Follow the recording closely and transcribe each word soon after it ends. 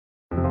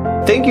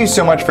Thank you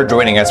so much for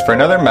joining us for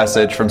another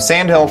message from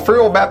Sandhill Free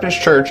Will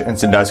Baptist Church in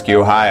Sandusky,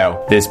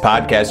 Ohio. This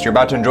podcast you're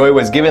about to enjoy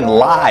was given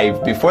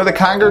live before the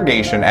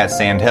congregation at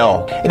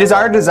Sandhill. It is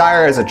our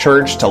desire as a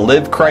church to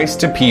live Christ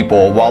to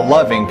people while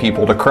loving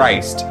people to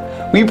Christ.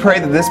 We pray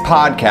that this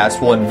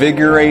podcast will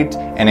invigorate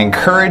and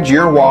encourage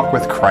your walk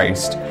with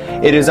Christ.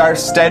 It is our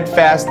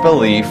steadfast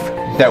belief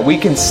that we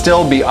can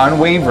still be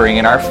unwavering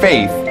in our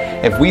faith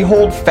if we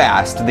hold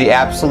fast to the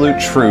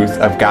absolute truth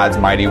of God's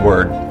mighty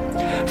word.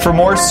 For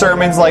more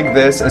sermons like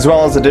this, as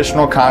well as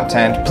additional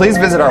content, please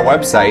visit our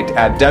website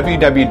at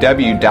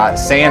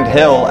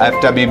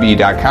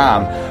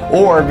www.sandhillfwb.com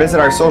or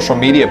visit our social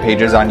media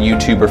pages on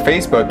YouTube or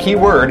Facebook,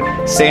 keyword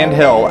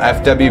Sandhill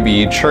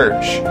FWB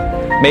Church.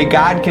 May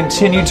God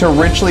continue to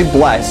richly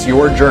bless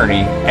your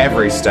journey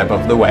every step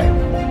of the way.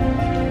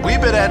 We've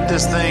been at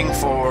this thing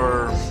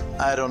for,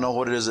 I don't know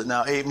what it is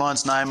now, 8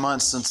 months, 9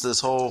 months since this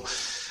whole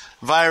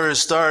virus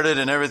started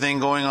and everything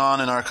going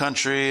on in our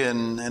country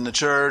and in the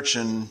church.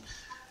 And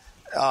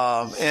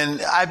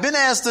I've been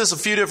asked this a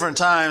few different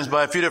times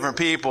by a few different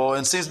people,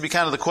 and it seems to be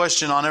kind of the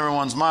question on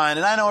everyone's mind.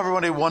 And I know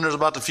everybody wonders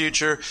about the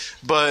future,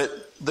 but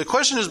the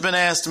question has been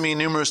asked to me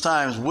numerous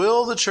times: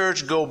 will the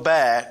church go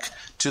back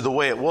to the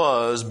way it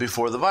was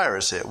before the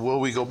virus hit?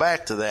 Will we go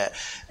back to that?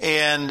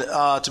 And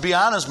to be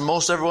honest,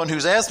 most everyone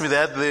who's asked me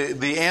that,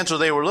 the answer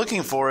they were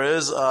looking for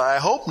is, I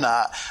hope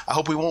not. I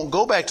hope we won't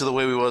go back to the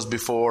way we was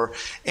before.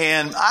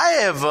 And I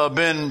have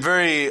been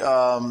very,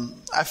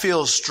 I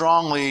feel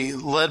strongly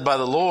led by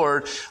the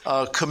Lord,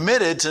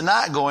 committed to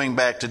not going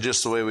back to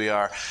just the way we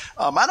are.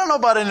 I don't know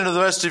about any of the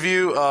rest of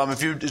you.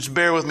 If you just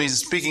bear with me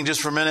speaking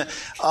just for a minute.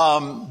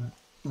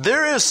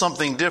 There is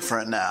something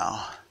different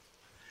now.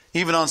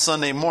 Even on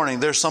Sunday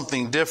morning, there's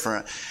something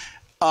different.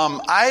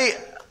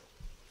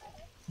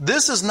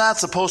 This is not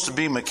supposed to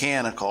be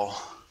mechanical.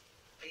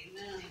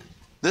 Amen.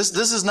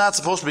 This is not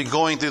supposed to be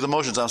going through the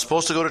motions. I'm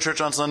supposed to go to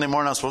church on Sunday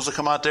morning. I'm supposed to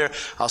come out there.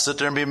 I'll sit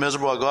there and be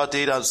miserable. I'll go out to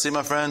eat. I'll see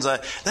my friends.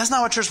 That's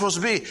not what church is supposed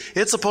to be.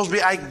 It's supposed to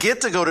be, I get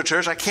to go to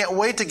church. I can't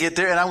wait to get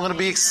there, and I'm going to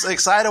be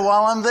excited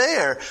while I'm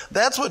there.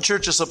 That's what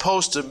church is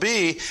supposed to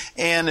be.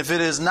 And if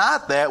it is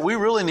not that, we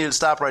really need to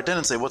stop right then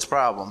and say, what's the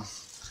problem?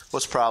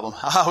 What's the problem?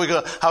 How are we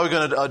going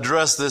to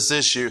address this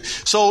issue?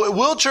 So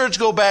will church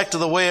go back to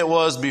the way it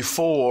was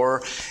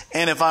before?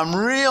 And if I'm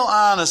real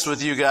honest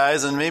with you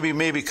guys, and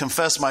maybe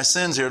confess my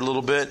sins here a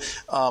little bit,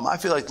 I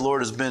feel like the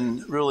Lord has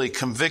been really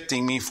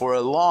convicting me for a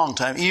long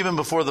time, even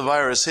before the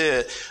virus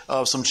hit,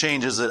 of some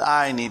changes that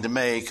I need to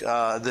make,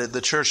 that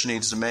the church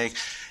needs to make.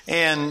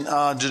 And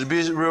to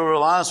be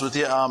real honest with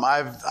you,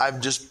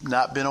 I've just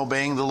not been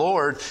obeying the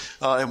Lord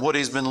and what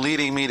He's been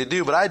leading me to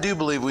do. But I do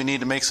believe we need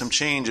to make some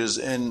changes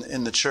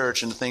in the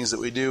church and the things that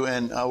we do.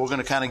 And we're going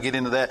to kind of get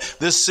into that.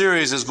 This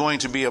series is going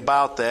to be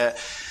about that.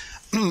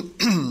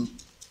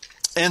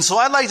 And so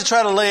I'd like to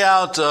try to lay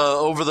out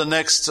over the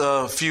next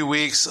few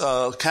weeks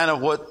kind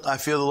of what I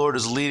feel the Lord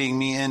is leading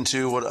me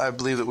into, what I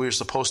believe that we're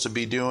supposed to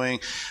be doing.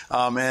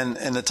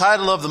 And the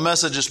title of the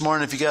message this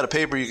morning, if you got a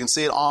paper, you can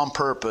see it: On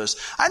Purpose.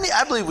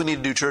 I believe we need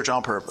to do church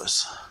on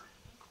purpose.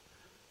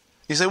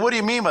 You say, what do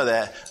you mean by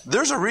that?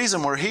 There's a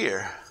reason we're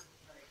here.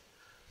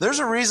 There's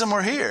a reason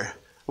we're here.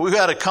 We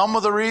got to come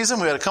with a reason.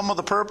 We got to come with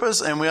a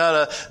purpose, and we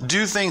ought to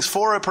do things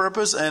for a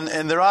purpose. And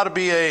there ought to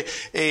be a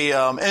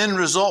end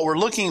result we're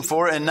looking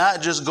for, and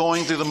not just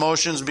going through the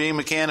motions, being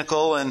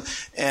mechanical and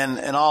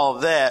all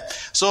of that.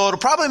 So it'll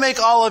probably make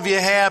all of you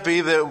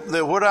happy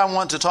that what I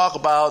want to talk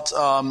about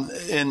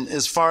in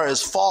as far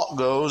as fault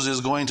goes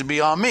is going to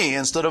be on me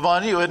instead of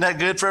on you. Isn't that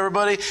good for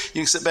everybody? You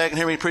can sit back and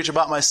hear me preach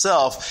about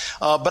myself.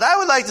 But I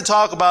would like to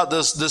talk about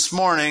this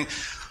morning.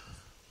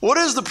 What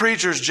is the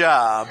preacher's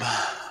job?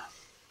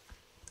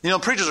 You know,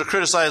 preachers are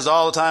criticized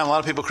all the time. A lot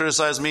of people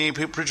criticize me.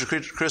 Preachers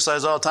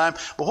criticize all the time.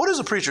 But what is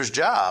a preacher's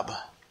job?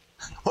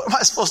 What am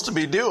I supposed to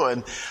be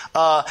doing?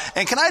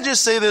 And can I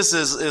just say this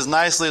as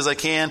nicely as I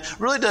can? It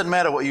really doesn't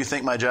matter what you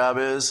think my job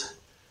is.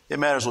 It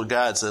matters what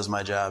God says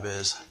my job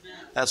is.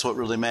 That's what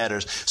really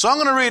matters. So I'm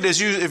going to read,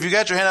 if you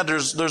got your hand out,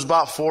 there's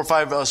about 4 or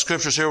 5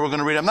 scriptures here we're going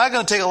to read. I'm not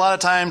going to take a lot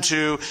of time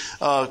to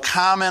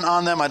comment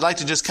on them. I'd like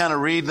to just kind of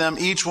read them.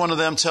 Each one of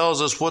them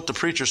tells us what the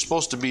preacher's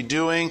supposed to be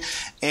doing.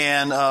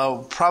 And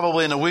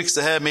probably in the weeks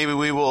ahead, maybe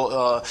we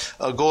will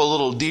go a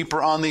little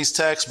deeper on these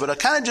texts. But I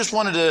kind of just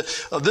wanted to,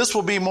 this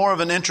will be more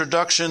of an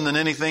introduction than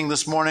anything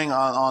this morning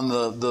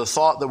on the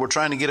thought that we're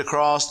trying to get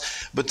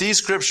across. But these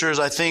scriptures,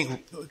 I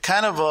think,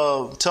 kind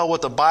of tell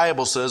what the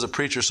Bible says a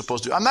preacher's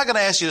supposed to do. I'm not going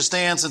to ask you to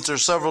stand since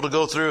there's several to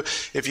go through,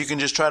 if you can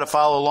just try to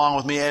follow along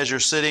with me as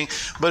you're sitting.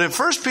 But in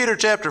 1 Peter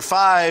chapter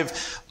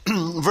 5,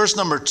 verse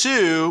number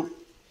 2,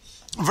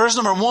 verse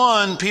number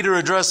 1, Peter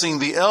addressing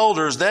the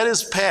elders, that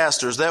is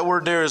pastors. That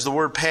word there is the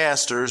word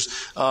pastors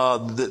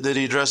that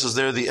he addresses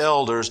there, the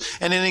elders.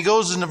 And then he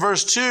goes into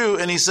verse 2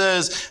 and he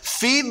says,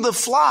 feed the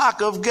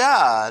flock of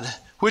God,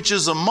 which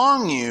is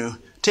among you,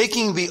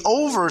 taking the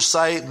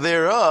oversight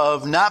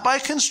thereof, not by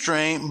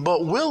constraint,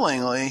 but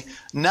willingly,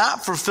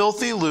 not for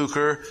filthy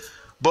lucre,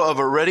 but of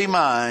a ready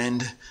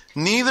mind,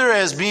 neither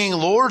as being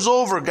lords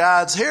over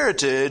God's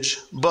heritage,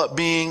 but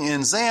being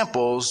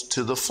examples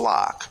to the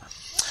flock.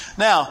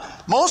 Now,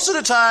 most of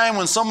the time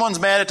when someone's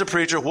mad at the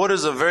preacher, what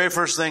is the very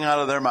first thing out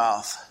of their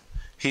mouth?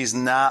 He's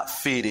not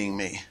feeding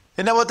me.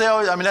 Isn't that what they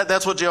always,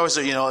 that's what you always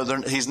say,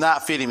 he's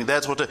not feeding me.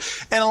 That's what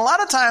and a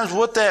lot of times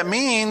what that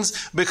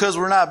means, because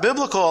we're not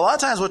biblical, a lot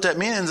of times what that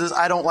means is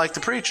I don't like the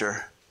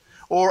preacher.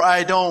 Or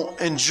I don't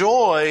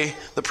enjoy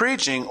the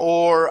preaching,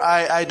 or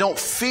I don't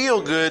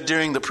feel good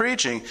during the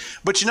preaching.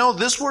 But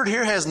this word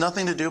here has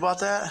nothing to do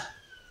about that.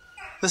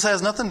 This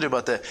has nothing to do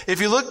about that.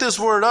 If you look this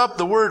word up,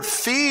 the word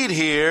feed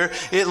here,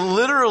 it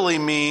literally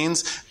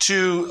means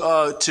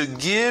to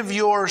give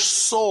your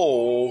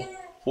soul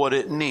what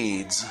it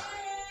needs.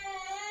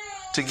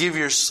 To give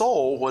your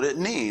soul what it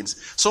needs.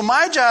 So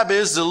my job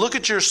is to look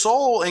at your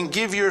soul and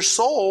give your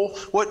soul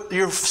what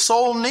your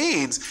soul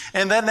needs.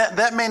 And then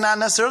that may not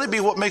necessarily be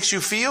what makes you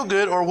feel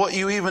good or what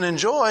you even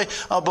enjoy,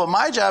 but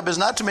my job is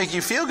not to make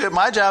you feel good.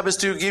 My job is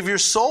to give your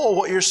soul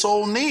what your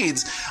soul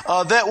needs.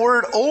 That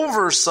word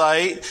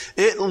oversight,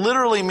 it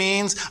literally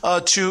means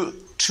to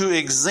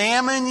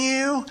examine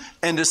you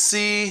and to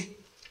see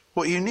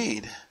what you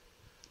need.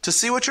 To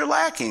see what you're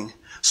lacking.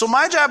 So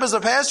my job as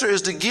a pastor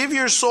is to give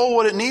your soul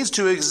what it needs,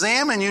 to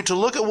examine you, to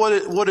look at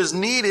what is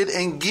needed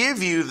and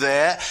give you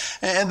that.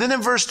 And then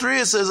in verse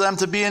 3 it says, I'm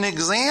to be an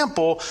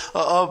example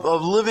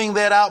of living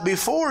that out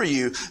before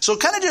you. So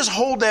kind of just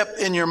hold that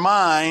in your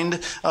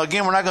mind.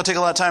 Again, we're not going to take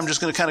a lot of time. I'm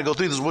just going to kind of go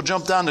through this. We'll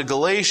jump down to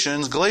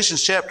Galatians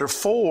chapter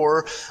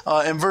 4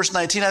 and verse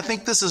 19. I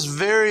think this is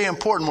very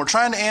important. We're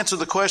trying to answer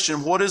the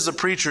question, what is the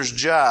preacher's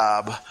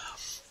job?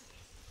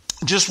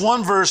 Just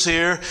one verse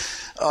here.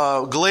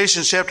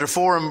 Galatians chapter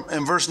 4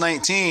 and verse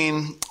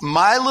 19,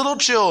 my little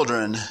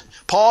children,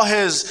 Paul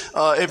has,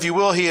 if you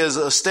will, he has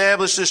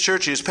established this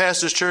church. He has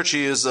pastored this church.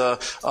 He is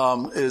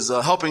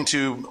helping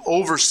to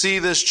oversee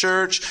this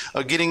church,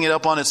 getting it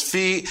up on its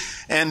feet.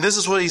 And this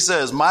is what he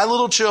says, my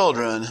little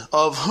children,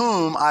 of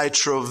whom I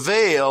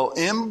travail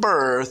in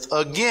birth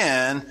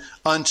again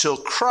until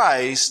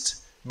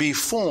Christ be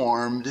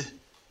formed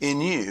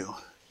in you.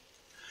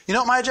 You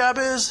know what my job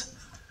is?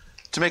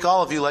 To make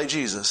all of you like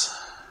Jesus.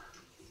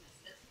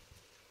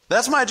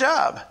 That's my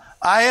job.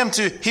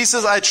 He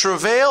says, I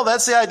travail.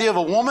 That's the idea of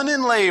a woman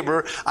in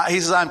labor.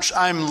 He says,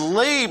 I'm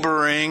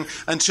laboring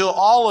until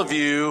all of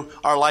you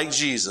are like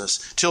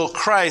Jesus, till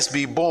Christ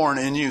be born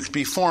in you,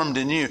 be formed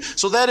in you.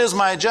 So that is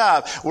my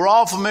job. We're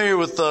all familiar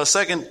with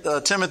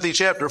 2 Timothy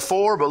chapter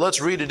 4, but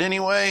let's read it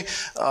anyway.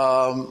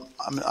 I'm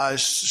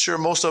sure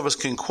most of us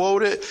can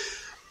quote it.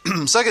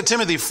 2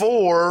 Timothy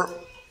 4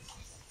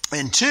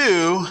 and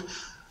 2.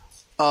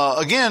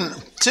 Again,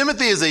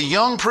 Timothy is a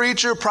young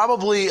preacher,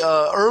 probably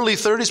early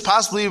 30s,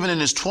 possibly even in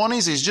his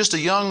 20s. He's just a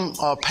young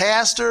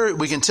pastor.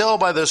 We can tell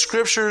by the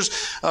scriptures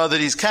that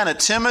he's kind of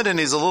timid and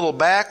he's a little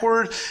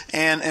backward.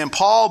 And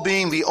Paul,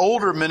 being the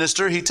older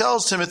minister, he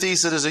tells Timothy, he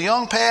said, as a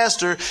young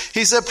pastor,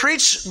 he said,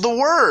 preach the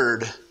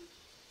word.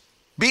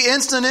 Be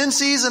instant in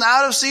season,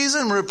 out of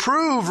season,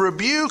 reprove,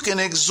 rebuke,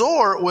 and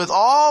exhort with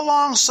all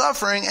long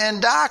suffering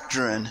and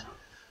doctrine.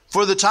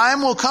 For the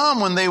time will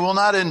come when they will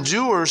not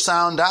endure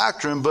sound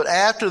doctrine, but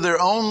after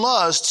their own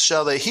lust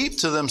shall they heap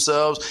to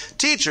themselves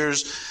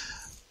teachers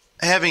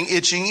having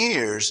itching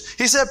ears.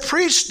 He said,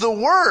 preach the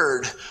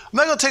word. I'm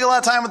not going to take a lot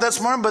of time with that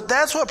this morning, but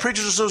that's what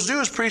preachers are supposed to do,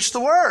 is preach the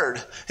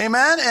word.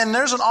 Amen? And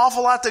there's an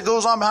awful lot that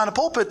goes on behind the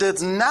pulpit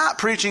that's not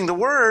preaching the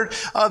word,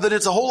 that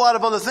it's a whole lot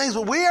of other things,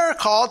 but we are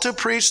called to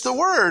preach the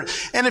word.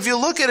 And if you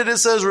look at it, it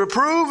says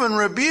reprove and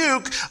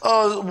rebuke.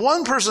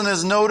 One person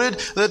has noted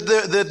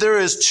that there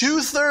is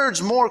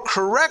 2/3 more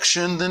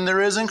correction than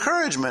there is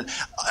encouragement.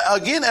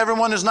 Again,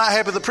 everyone is not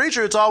happy with the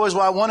preacher. It's always,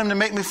 well, I want him to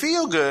make me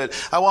feel good.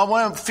 I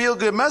want him to feel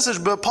good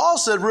message. But Paul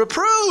said,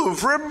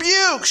 reprove,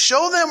 rebuke,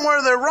 show them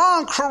where they're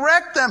wrong,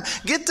 correct them,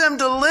 get them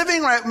to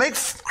living right, make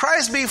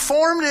Christ be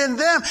formed in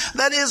them.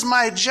 That is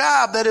my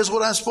job. That is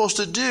what I'm supposed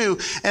to do.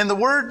 And the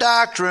word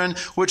doctrine,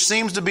 which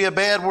seems to be a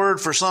bad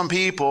word for some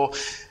people,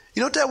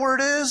 you know what that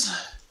word is?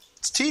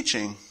 It's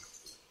teaching.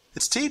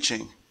 It's teaching.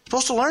 You're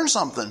supposed to learn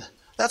something.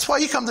 That's why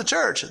you come to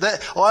church. I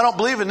don't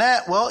believe in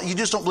that. Well, you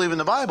just don't believe in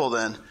the Bible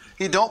then.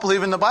 You don't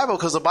believe in the Bible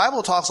because the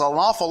Bible talks an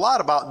awful lot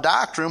about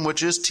doctrine,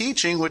 which is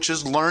teaching, which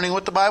is learning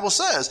what the Bible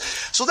says.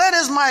 So that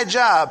is my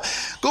job.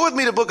 Go with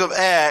me to the book of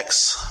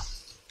Acts.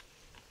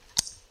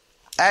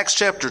 Acts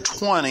chapter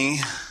 20.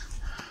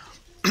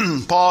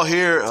 Paul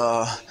here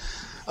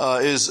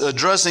is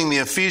addressing the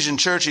Ephesian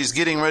church. He's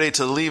getting ready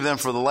to leave them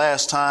for the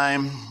last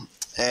time.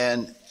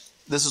 And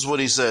this is what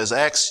he says.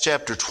 Acts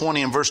chapter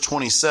 20 and verse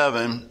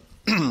 27.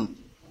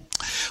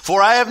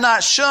 For I have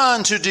not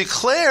shunned to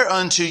declare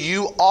unto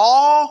you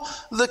all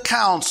the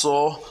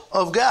counsel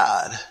of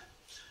God.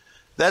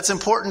 That's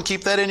important.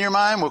 Keep that in your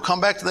mind. We'll come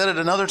back to that at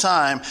another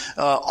time.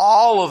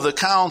 All of the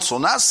counsel,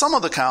 not some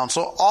of the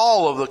counsel,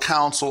 all of the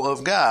counsel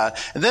of God.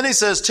 And then he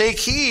says, take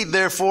heed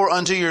therefore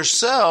unto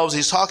yourselves.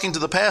 He's talking to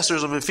the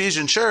pastors of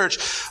Ephesian church.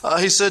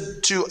 He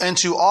said,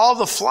 to all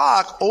the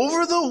flock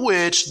over the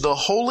which the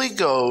Holy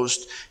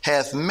Ghost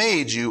hath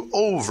made you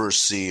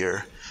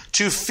overseer,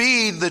 to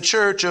feed the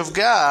church of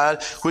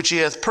God, which he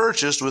hath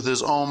purchased with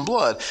his own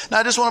blood. Now,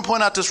 I just want to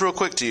point out this real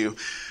quick to you.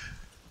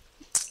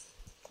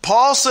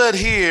 Paul said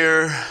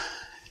here,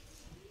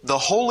 the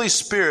Holy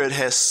Spirit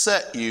has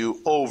set you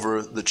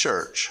over the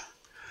church.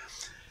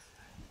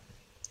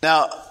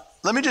 Now,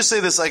 let me just say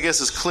this, I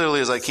guess, as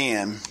clearly as I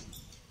can.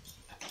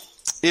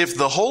 If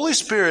the Holy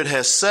Spirit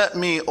has set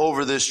me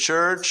over this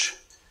church,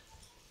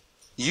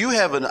 you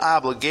have an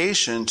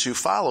obligation to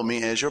follow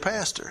me as your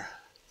pastor.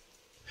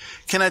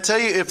 Can I tell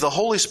you, if the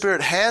Holy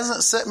Spirit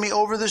hasn't set me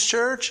over this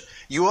church,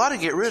 you ought to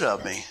get rid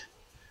of me.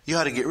 You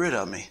ought to get rid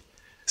of me.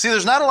 See,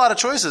 there's not a lot of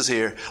choices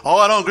here. Oh,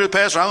 I don't agree with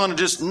Pastor. I'm going to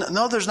just...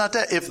 No, there's not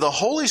that. If the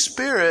Holy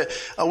Spirit...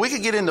 we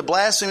could get into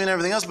blasphemy and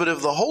everything else, but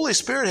if the Holy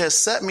Spirit has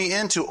set me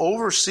in to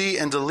oversee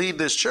and to lead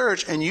this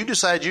church, and you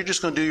decide you're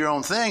just going to do your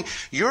own thing,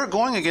 you're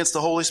going against the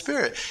Holy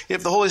Spirit.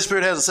 If the Holy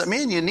Spirit hasn't set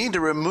me in, you need to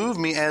remove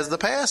me as the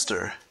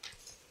pastor.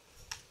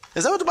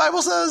 Is that what the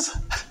Bible says?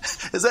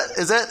 Is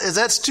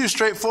that too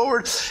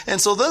straightforward?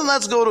 And so then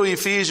let's go to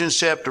Ephesians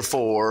chapter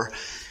 4.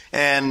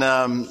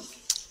 And...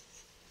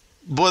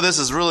 boy, this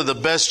is really the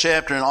best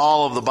chapter in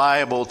all of the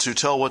Bible to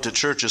tell what the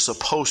church is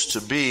supposed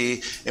to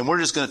be. And we're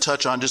just going to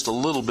touch on just a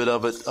little bit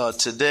of it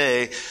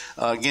today.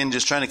 Again,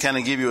 just trying to kind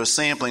of give you a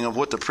sampling of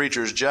what the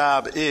preacher's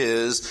job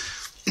is.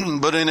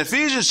 But in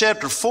Ephesians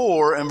chapter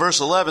 4 and verse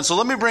 11, so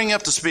let me bring you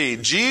up to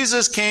speed.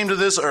 Jesus came to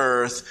this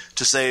earth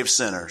to save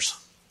sinners.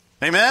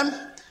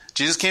 Amen?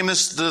 Jesus came to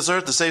this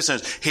earth to save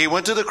sinners. He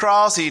went to the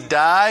cross. He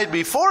died.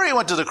 Before he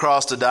went to the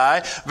cross to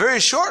die, very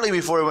shortly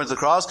before he went to the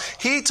cross,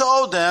 he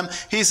told them,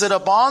 he said,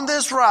 upon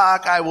this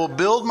rock I will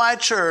build my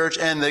church,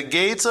 and the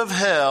gates of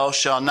hell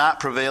shall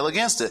not prevail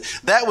against it.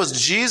 That was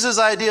Jesus'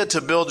 idea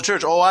to build a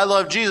church. Oh, I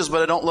love Jesus,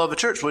 but I don't love the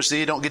church. Which, see,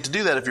 you don't get to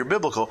do that if you're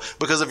biblical.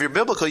 Because if you're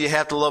biblical, you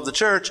have to love the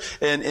church.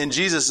 And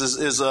Jesus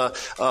is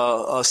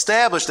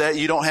established that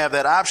you don't have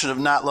that option of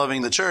not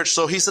loving the church.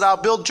 So he said, I'll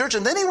build a church.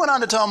 And then he went on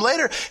to tell them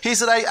later, he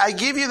said, I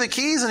give you the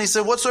keys, and he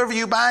said, whatsoever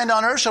you bind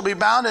on earth shall be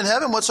bound in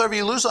heaven, whatsoever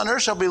you loose on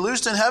earth shall be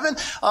loosed in heaven.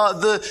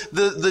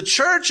 The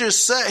church is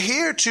set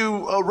here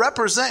to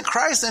represent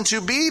Christ and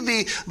to be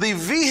the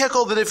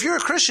vehicle that if you're a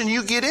Christian,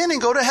 you get in and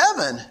go to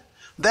heaven.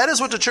 That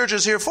is what the church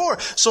is here for.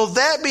 So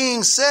that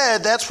being said,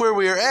 that's where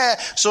we are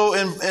at. So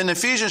in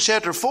Ephesians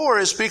chapter 4,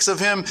 it speaks of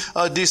him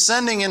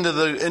descending into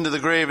the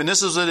grave. And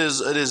this is at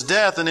his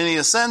death. And then he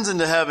ascends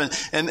into heaven.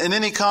 And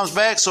then he comes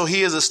back. So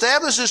he has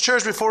established his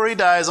church before he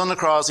dies on the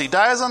cross. He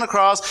dies on the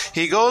cross.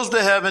 He goes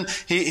to heaven.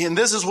 And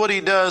this is what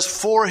he does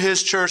for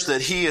his church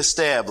that he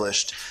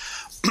established.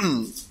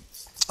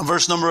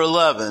 Verse number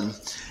 11.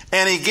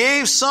 And he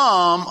gave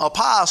some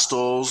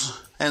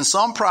apostles and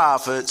some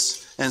prophets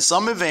and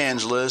some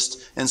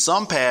evangelists, and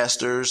some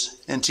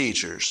pastors and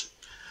teachers,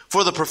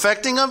 for the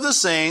perfecting of the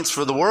saints,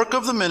 for the work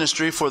of the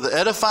ministry, for the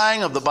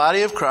edifying of the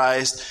body of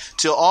Christ,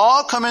 till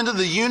all come into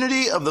the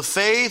unity of the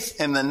faith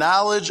and the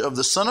knowledge of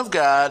the Son of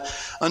God,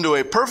 unto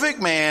a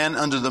perfect man,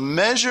 unto the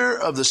measure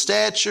of the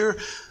stature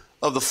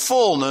of the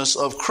fullness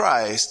of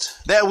Christ,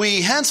 that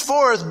we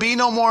henceforth be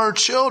no more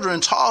children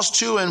tossed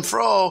to and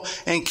fro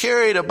and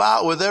carried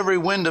about with every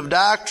wind of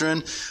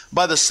doctrine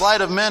by the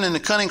sleight of men and the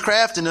cunning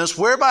craftiness,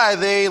 whereby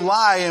they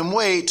lie in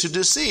wait to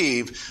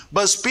deceive.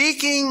 But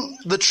speaking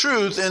the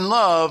truth in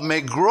love may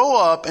grow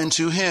up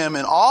into him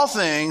in all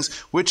things,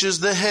 which is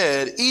the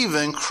head,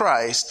 even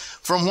Christ,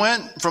 from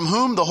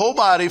whom the whole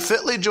body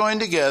fitly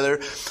joined together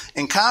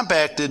and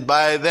compacted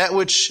by that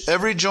which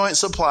every joint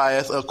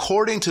supplieth,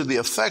 according to the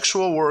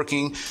effectual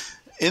working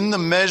in the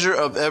measure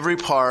of every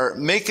part,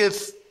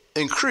 maketh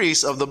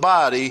increase of the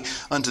body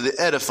unto the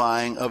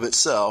edifying of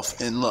itself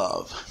in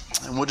love.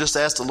 And we'll just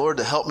ask the Lord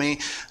to help me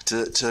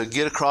to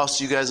get across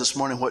to you guys this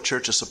morning what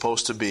church is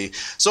supposed to be.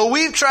 So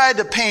we've tried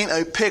to paint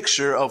a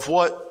picture of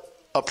what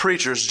a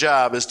preacher's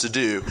job is to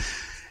do.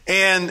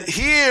 And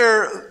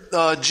here,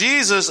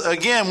 Jesus,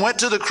 again, went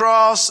to the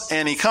cross,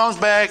 and he comes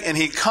back, and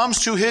he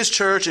comes to his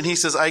church, and he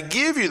says, I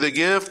give you the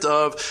gift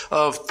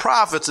of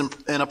prophets and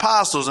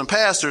apostles and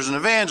pastors and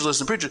evangelists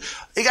and preachers.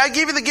 I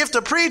give you the gift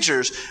of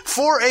preachers.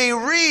 For a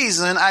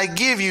reason, I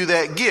give you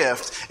that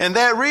gift. And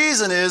that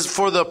reason is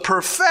for the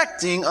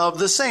perfecting of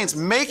the saints,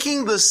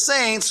 making the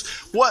saints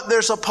what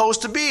they're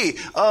supposed to be,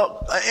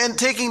 and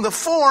taking the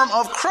form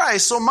of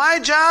Christ. So my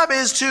job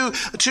is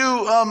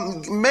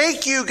to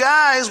make you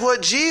guys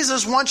what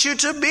Jesus wants you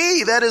to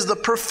be. That is the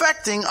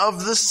perfecting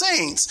of the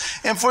saints,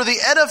 and for the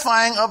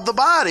edifying of the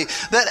body.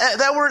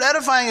 That word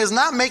edifying is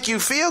not make you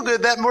feel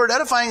good. That word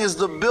edifying is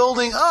the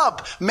building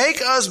up.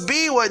 Make us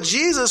be what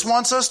Jesus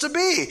wants us to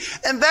be.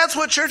 And that's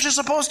what church is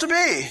supposed to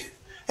be.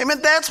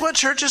 Amen. That's what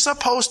church is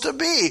supposed to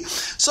be.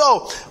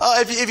 So,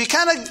 if you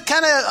kind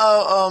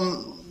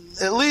of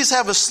at least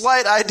have a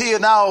slight idea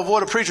now of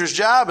what a preacher's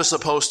job is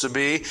supposed to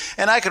be,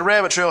 and I could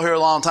rabbit trail here a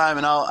long time,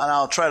 and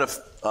I'll try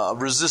to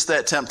resist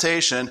that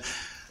temptation.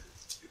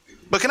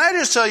 But can I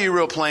just tell you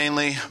real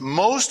plainly,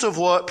 most of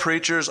what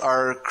preachers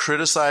are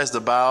criticized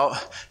about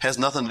has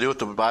nothing to do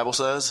with what the Bible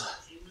says.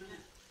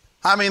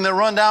 I mean, they're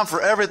run down for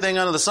everything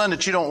under the sun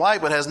that you don't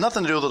like, but has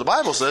nothing to do with what the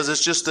Bible says.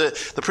 It's just that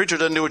the preacher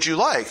doesn't do what you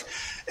like.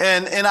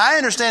 And I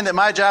understand that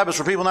my job is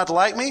for people not to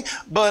like me,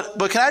 but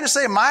can I just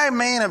say my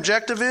main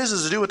objective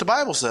is to do what the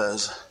Bible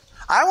says.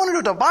 I want to do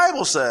what the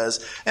Bible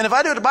says. And if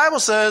I do what the Bible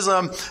says,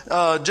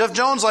 Jeff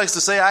Jones likes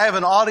to say, I have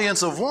an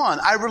audience of one.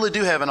 I really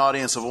do have an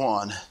audience of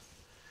one.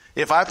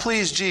 If I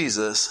please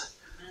Jesus,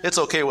 it's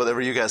okay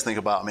whatever you guys think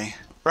about me.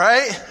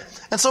 Right?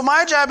 And so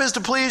my job is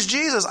to please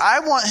Jesus. I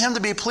want him to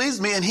be pleased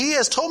with me, and he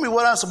has told me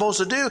what I'm supposed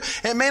to do.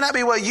 It may not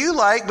be what you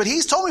like, but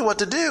he's told me what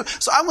to do.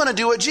 So I'm going to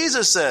do what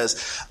Jesus says.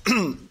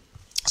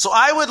 So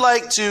I would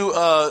like to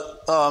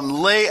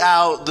lay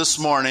out this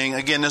morning,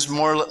 again, this is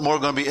more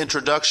going to be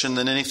introduction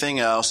than anything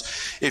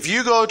else. If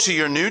you go to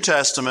your New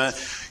Testament,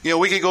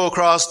 we could go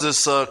across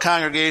this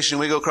congregation,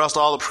 we go across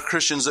all the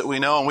Christians that we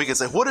know, and we could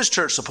say, what is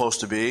church supposed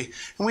to be?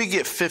 And we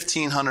get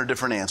 1,500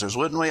 different answers,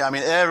 wouldn't we? I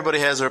mean, everybody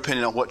has their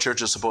opinion on what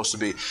church is supposed to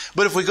be.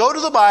 But if we go to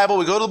the Bible,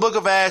 we go to the book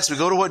of Acts, we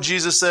go to what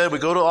Jesus said, we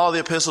go to all the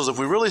epistles, if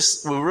we really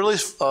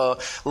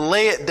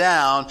lay it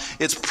down,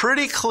 it's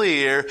pretty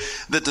clear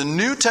that the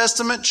New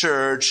Testament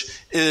church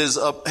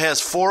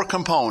has 4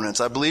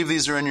 components. I believe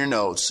these are in your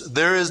notes.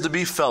 There is to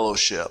be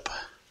fellowship.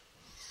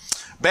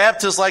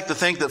 Baptists like to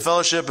think that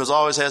fellowship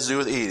always has to do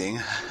with eating.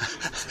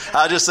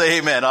 I'll just say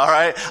amen, all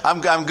right? I'm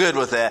good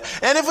with that.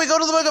 And if we go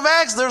to the book of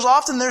Acts,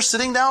 they're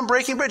sitting down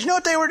breaking bread. You know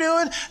what they were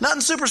doing?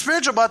 Nothing super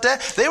spiritual about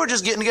that. They were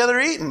just getting together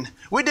eating.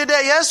 We did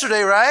that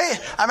yesterday, right?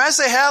 I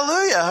say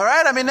hallelujah, all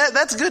right? I mean,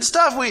 that's good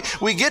stuff.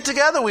 We get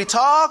together, we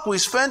talk, we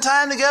spend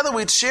time together,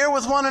 we share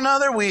with one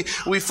another, we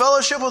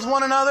fellowship with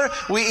one another,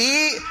 we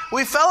eat,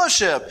 we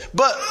fellowship.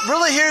 But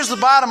really, here's the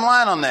bottom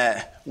line on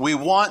that. We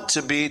want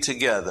to be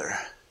together.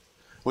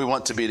 We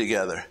want to be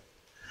together.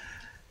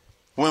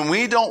 When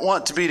we don't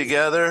want to be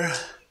together,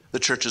 the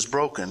church is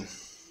broken.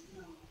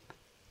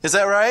 Is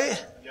that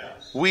right?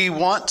 Yes. We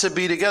want to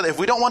be together. If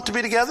we don't want to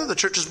be together, the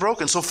church is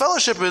broken. So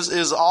fellowship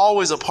is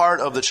always a part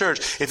of the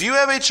church. If you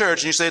have a church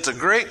and you say it's a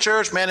great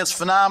church, man, it's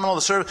phenomenal,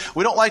 the service,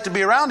 we don't like to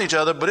be around each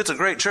other, but it's a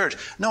great church.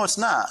 No, it's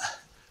not.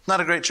 It's not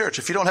a great church.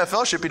 If you don't have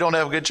fellowship, you don't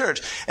have a good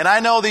church. And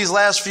I know these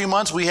last few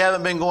months we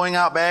haven't been going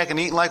out back and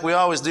eating like we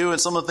always do, and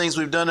some of the things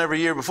we've done every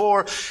year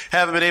before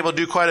haven't been able to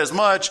do quite as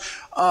much.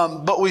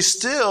 But we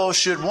still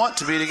should want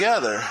to be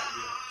together.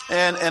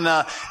 And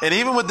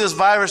even with this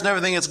virus and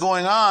everything that's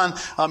going on,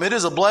 it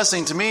is a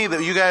blessing to me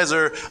that you guys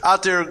are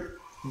out there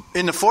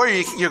in the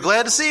foyer. You're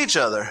glad to see each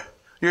other.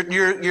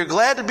 You're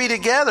glad to be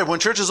together. When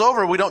church is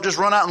over, we don't just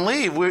run out and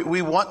leave.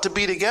 We want to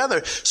be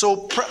together.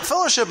 So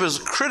fellowship is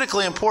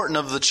critically important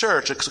of the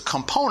church. It's a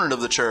component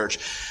of the church.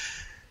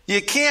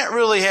 You can't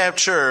really have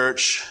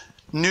church,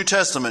 New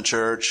Testament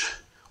church,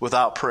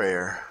 without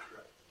prayer.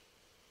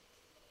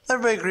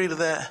 Everybody agree to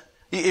that?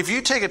 If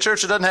you take a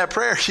church that doesn't have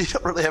prayer, you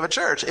don't really have a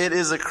church. It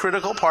is a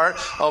critical part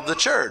of the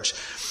church.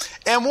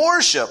 And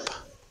worship.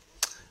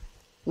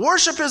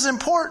 Worship is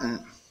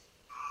important.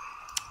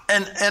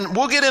 And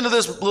we'll get into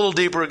this a little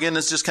deeper again.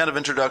 It's just kind of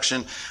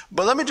introduction.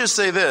 But let me just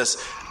say this.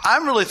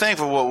 I'm really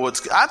thankful for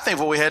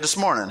what we had this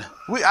morning.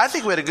 I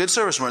think we had a good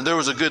service this morning. There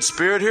was a good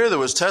spirit here. There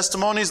was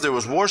testimonies. There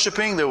was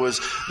worshiping. There was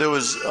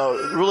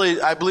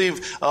really, I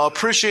believe,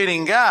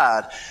 appreciating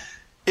God.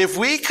 If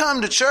we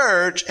come to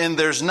church and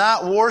there's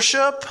not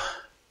worship,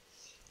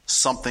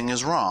 something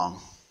is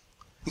wrong.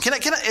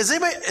 Is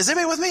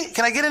anybody with me?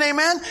 Can I get an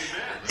amen?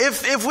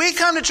 If we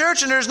come to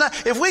church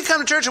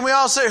and we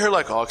all sit here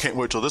like, oh, I can't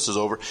wait till this is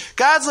over.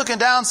 God's looking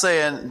down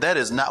saying, that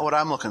is not what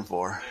I'm looking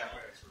for.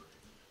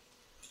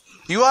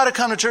 You ought to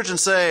come to church and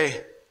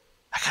say,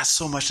 I got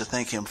so much to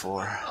thank him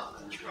for.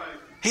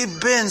 He's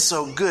been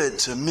so good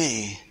to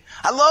me.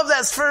 I love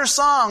that first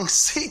song.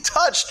 He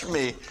touched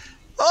me.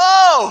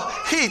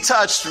 Oh, he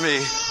touched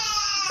me.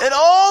 And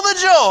all the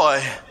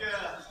joy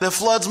that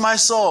floods my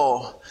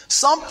soul.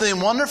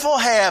 Something wonderful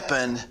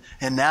happened,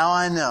 and now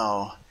I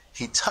know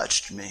he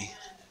touched me,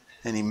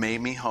 and he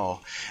made me whole.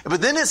 But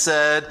then it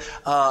said,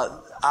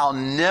 I'll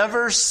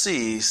never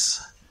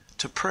cease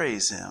to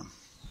praise him.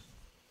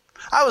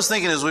 I was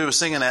thinking as we were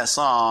singing that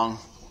song,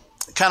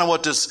 kind of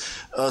what this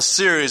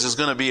series is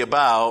going to be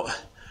about.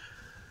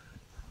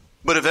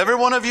 But if every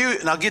one of you,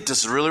 and I'll get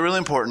this, is really, really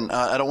important.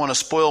 I don't want to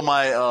spoil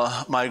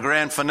my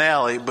grand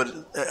finale, but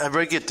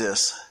everybody get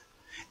this.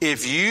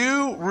 If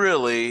you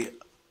really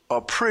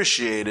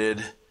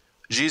appreciated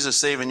Jesus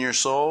saving your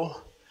soul,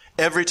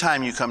 every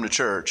time you come to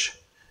church,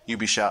 you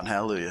be shouting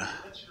hallelujah.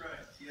 That's right.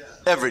 Yeah.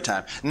 Every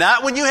time.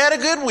 Not when you had a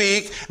good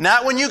week,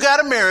 not when you got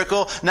a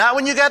miracle, not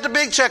when you got the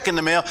big check in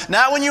the mail,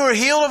 not when you were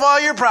healed of all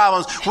your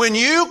problems. When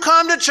you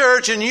come to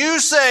church and you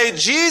say,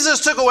 Jesus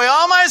took away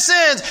all my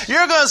sins,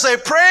 you're going to say,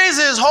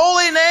 praise his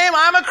holy name,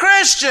 I'm a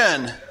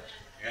Christian.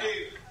 Yeah.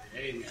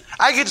 Amen.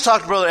 I get to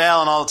talk to Brother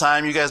Alan all the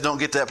time. You guys don't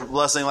get that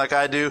blessing like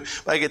I do.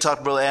 But I get to talk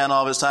to Brother Alan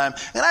all this time.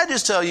 And I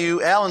just tell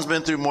you, Alan's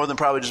been through more than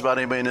probably just about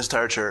anybody in this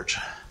entire church.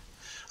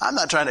 I'm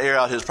not trying to air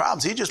out his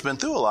problems. He's just been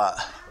through a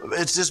lot.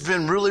 It's just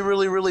been really,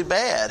 really, really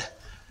bad.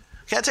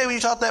 Can I tell you, when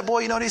you talk to that boy,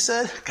 you know what he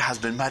said? God's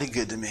been mighty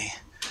good to me.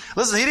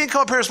 Listen, he didn't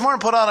come up here this morning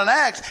and put on an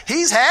act.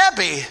 He's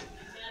happy.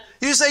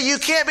 You say you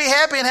can't be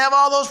happy and have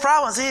all those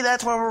problems. See,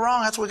 that's where we're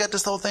wrong. That's where we got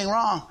this whole thing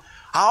wrong.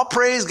 I'll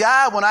praise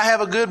God when I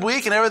have a good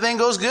week and everything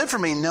goes good for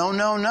me. No,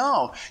 no,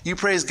 no. You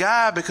praise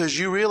God because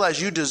you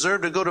realize you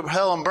deserve to go to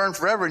hell and burn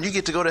forever, and you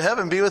get to go to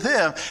heaven and be with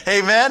Him.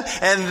 Amen?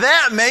 And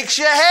that makes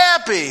you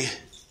happy.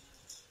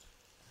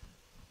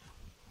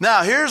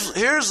 Now, here's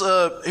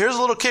a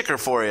little kicker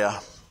for you.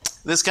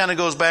 This kind of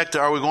goes back to,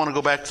 are we going to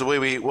go back to the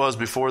way it was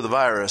before the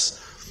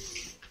virus?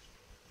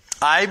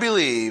 I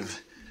believe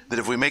that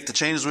if we make the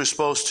changes we're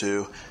supposed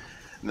to,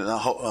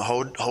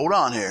 hold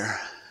on here.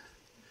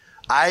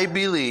 I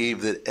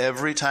believe that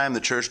every time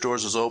the church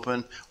doors is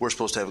open, we're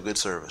supposed to have a good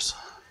service.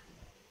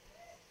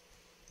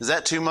 Is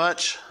that too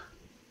much?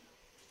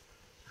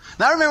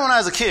 Now, I remember when I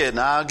was a kid,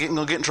 now I'm going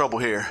to get in trouble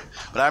here,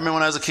 but I remember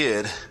when I was a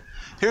kid,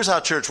 here's how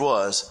church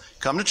was.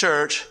 Come to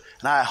church,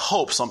 and I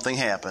hope something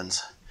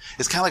happens.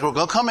 It's kind of like we're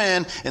going to come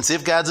in and see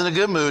if God's in a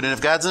good mood, and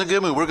if God's in a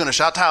good mood, we're going to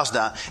shout the house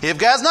down. If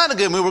God's not in a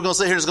good mood, we're going to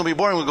sit here, it's going to be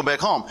boring, we're going to go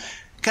back home.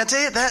 Can I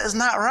tell you, that is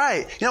not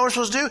right. You know what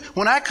we're supposed to do?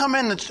 When I come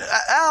in,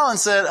 Alan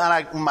said,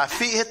 when my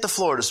feet hit the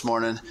floor this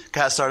morning,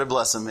 God started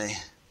blessing me.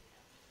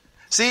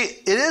 See,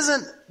 it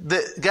isn't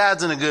that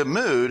God's in a good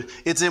mood,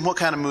 it's in what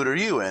kind of mood are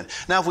you in.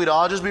 Now, if we'd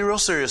all just be real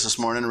serious this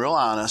morning, real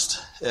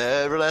honest,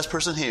 every last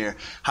person here,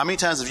 how many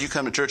times have you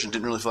come to church and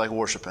didn't really feel like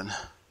worshiping?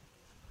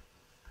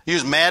 You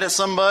was mad at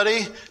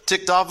somebody,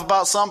 ticked off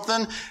about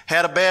something,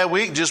 had a bad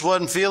week, just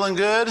wasn't feeling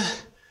good.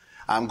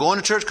 I'm going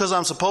to church because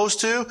I'm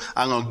supposed to.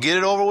 I'm going to get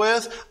it over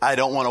with. I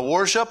don't want to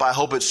worship. I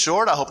hope it's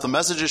short. I hope the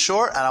message is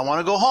short, and I want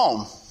to go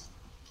home.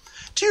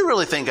 Do you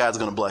really think God's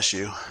going to bless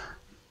you?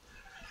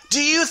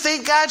 Do you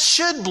think God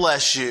should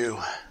bless you?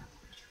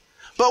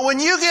 But when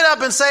you get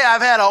up and say,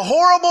 I've had a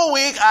horrible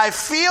week, I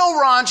feel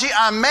raunchy,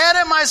 I'm mad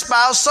at my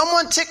spouse,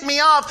 someone ticked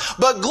me off,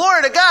 but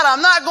glory to God,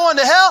 I'm not going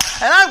to hell,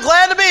 and I'm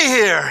glad to be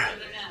here.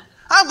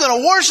 I'm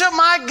going to worship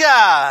my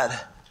God.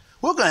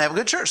 We're going to have a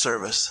good church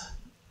service.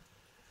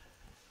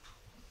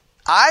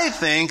 I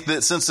think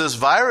that since this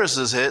virus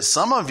has hit,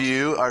 some of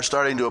you are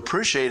starting to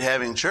appreciate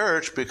having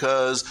church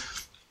because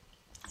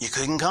you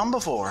couldn't come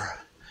before.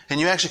 And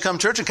you actually come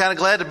to church and kind of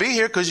glad to be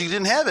here because you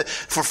didn't have it.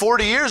 For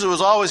 40 years, it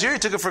was always here. You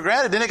took it for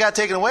granted. Then it got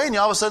taken away, and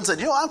you all of a sudden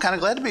said, I'm kind of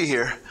glad to be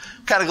here.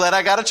 I'm kind of glad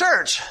I got a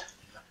church.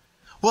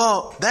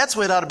 Well, that's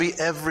the way it ought to be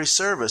every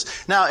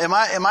service. Now, am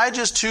I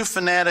just too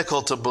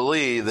fanatical to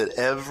believe that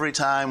every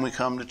time we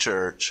come to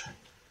church,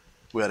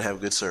 we ought to have a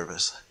good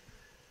service?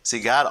 See,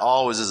 God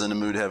always is in the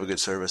mood to have a good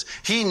service.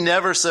 He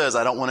never says,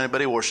 I don't want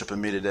anybody worshiping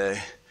me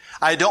today.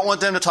 I don't want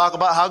them to talk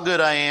about how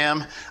good I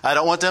am. I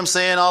don't want them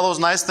saying all those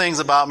nice things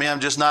about me. I'm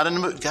just not in the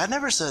mood. God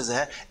never says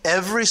that.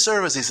 Every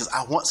service, He says,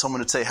 I want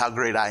someone to say how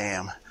great I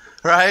am.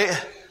 Right?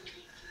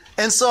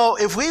 And so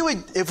if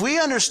we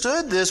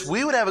understood this,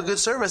 we would have a good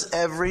service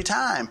every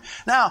time.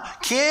 Now,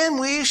 can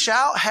we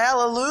shout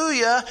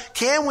hallelujah?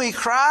 Can we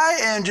cry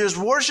and just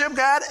worship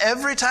God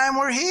every time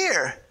we're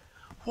here?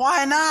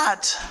 Why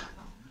not?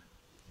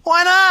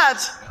 Why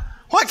not?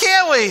 Why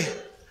can't we?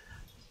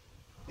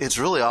 It's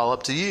really all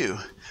up to you.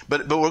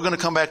 But we're going to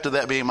come back to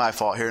that being my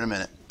fault here in a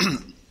minute.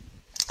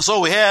 So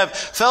we have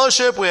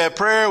fellowship, we have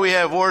prayer, we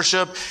have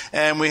worship,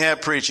 and we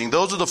have preaching.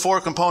 Those are the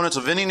four components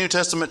of any New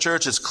Testament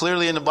church. It's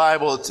clearly in the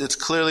Bible. It's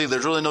clearly,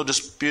 there's really no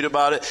dispute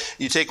about it.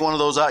 You take one of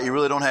those out, you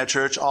really don't have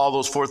church. All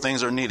those four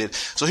things are needed.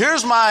 So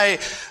here's my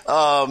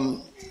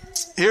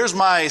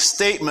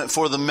statement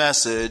for the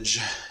message.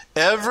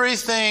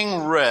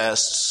 Everything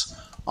rests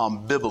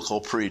on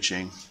biblical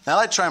preaching. Now,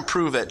 I'd like to try and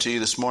prove that to you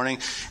this morning,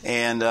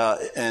 and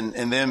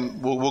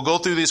then we'll go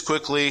through these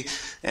quickly,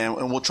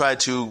 and we'll try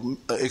to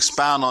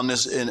expound on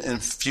this in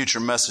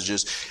future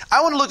messages.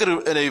 I want to look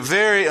at a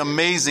very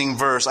amazing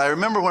verse. I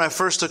remember when I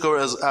first took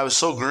over, I was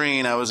so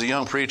green. I was a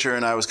young preacher,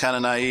 and I was kind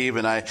of naive,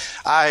 and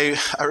I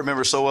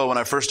remember so well when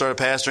I first started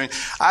pastoring.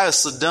 I was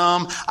so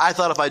dumb. I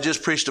thought if I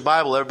just preached the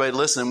Bible, everybody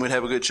listened, and we'd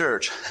have a good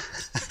church.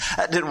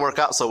 That didn't work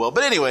out so well.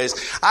 But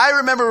anyways, I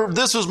remember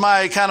this was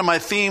my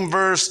theme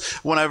verse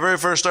when I very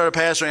first started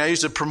pastoring. I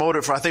used to promote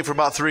it for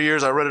about 3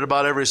 years. I read it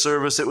about every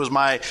service. It was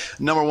my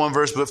number one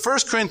verse. But 1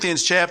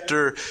 Corinthians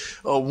chapter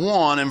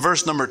 1 and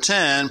verse number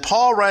 10,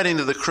 Paul writing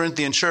to the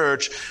Corinthian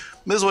church,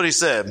 this is what he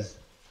said.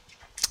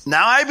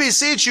 Now I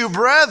beseech you,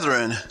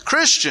 brethren,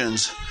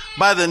 Christians,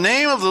 by the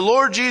name of the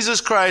Lord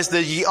Jesus Christ,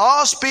 that ye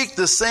all speak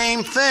the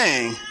same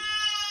thing.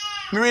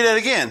 Let me read that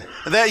again.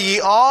 That ye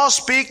all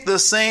speak the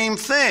same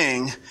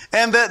thing,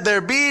 and that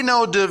there be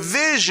no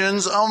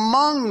divisions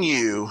among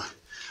you,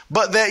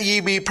 but that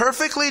ye be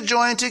perfectly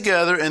joined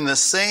together in the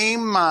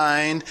same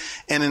mind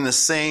and in the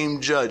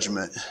same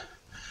judgment.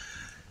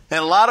 And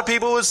a lot of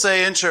people would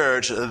say in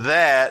church,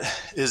 that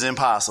is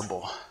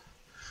impossible.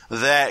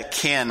 That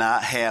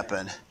cannot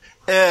happen.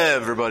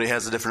 Everybody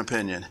has a different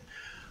opinion.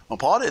 Well,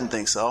 Paul didn't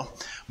think so.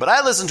 But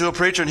I listened to a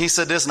preacher and he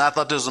said this, and I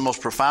thought this was the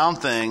most profound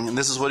thing. And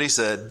this is what he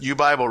said. You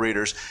Bible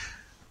readers,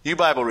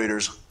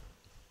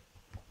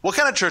 what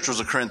kind of church was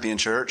the Corinthian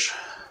church?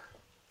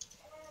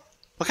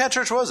 What kind of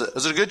church was it?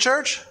 Was it a good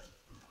church?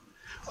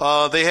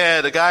 They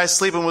had a guy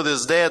sleeping with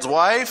his dad's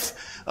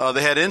wife.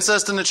 They had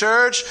incest in the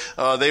church.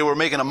 They were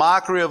making a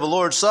mockery of the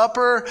Lord's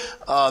Supper.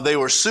 They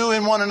were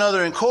suing one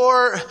another in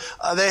court.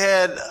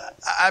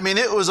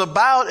 It was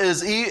about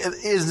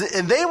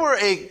and they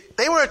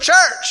were a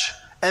church.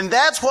 And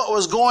that's what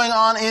was going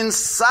on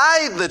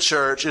inside the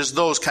church, is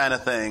those kind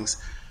of things.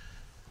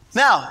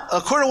 Now,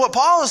 according to what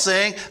Paul is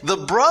saying, the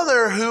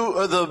brother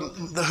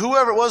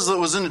whoever it was that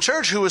was in the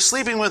church who was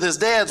sleeping with his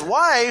dad's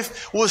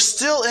wife was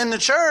still in the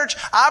church,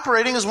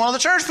 operating as one of the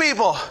church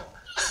people.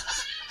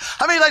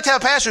 How many like to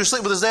have a pastor who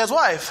sleep with his dad's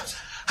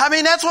wife?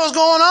 That's what was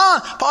going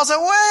on. Paul said,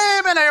 wait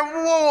a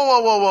minute,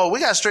 whoa, we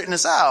got to straighten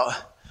this out.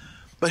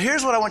 But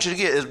here's what I want you to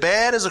get. As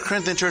bad as a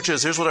Corinthian church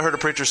is, here's what I heard a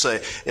preacher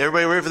say.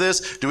 Everybody ready for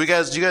this? Do you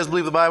guys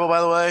believe the Bible,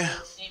 by the way?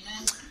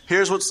 Amen.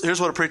 Here's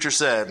what a preacher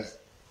said.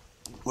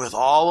 With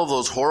all of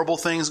those horrible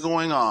things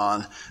going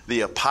on,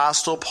 the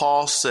Apostle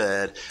Paul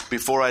said,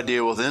 before I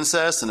deal with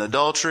incest and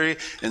adultery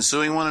and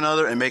suing one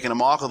another and making a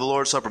mock of the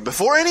Lord's Supper,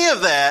 before any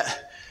of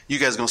that, you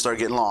guys are going to start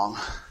getting along.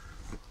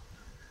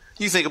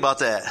 You think about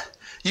that.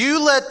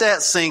 You let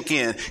that sink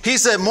in. He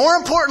said, more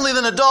importantly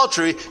than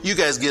adultery, you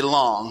guys get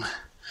along.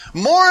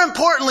 More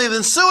importantly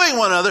than suing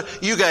one another,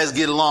 you guys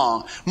get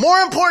along. More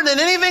important than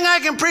anything I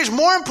can preach,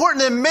 more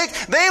important than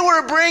they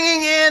were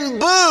bringing in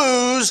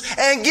booze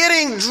and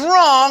getting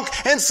drunk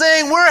and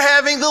saying we're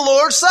having the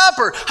Lord's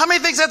Supper. How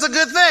many thinks that's a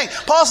good thing?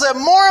 Paul said,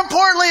 more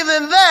importantly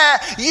than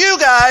that, you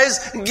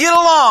guys get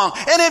along.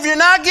 And if you're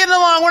not getting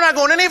along, we're not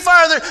going any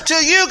farther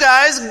till you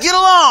guys get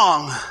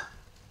along.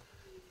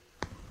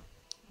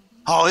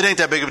 Oh, it ain't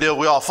that big of a deal.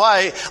 We all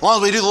fight as long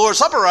as we do the Lord's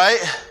Supper right.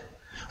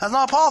 That's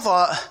not what Paul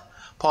thought.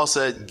 Paul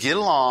said, get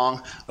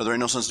along, or there ain't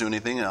no sense doing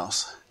anything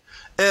else.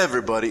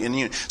 Everybody in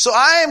unity. So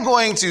I am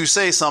going to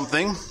say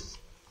something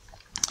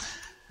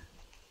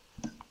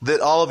that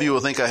all of you will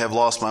think I have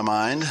lost my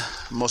mind.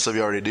 Most of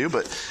you already do,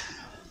 but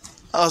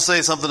I'll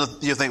say something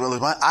that you think,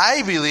 well,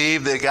 I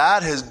believe that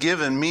God has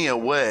given me a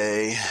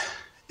way,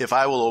 if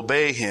I will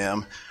obey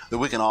Him, that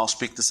we can all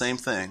speak the same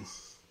thing.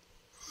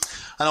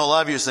 I know a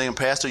lot of you are saying,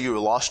 Pastor, you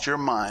have lost your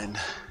mind.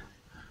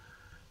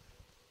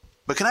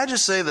 But can I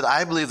just say that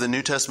I believe the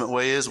New Testament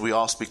way is we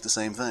all speak the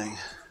same thing.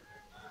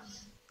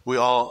 We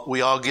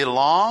all get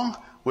along.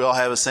 We all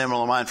have a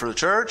similar mind for the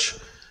church.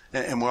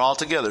 And we're all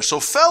together.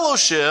 So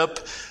fellowship,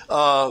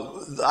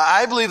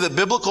 I believe that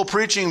biblical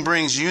preaching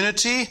brings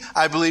unity.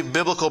 I believe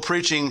biblical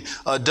preaching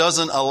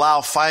doesn't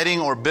allow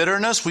fighting or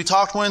bitterness. We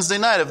talked Wednesday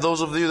night, of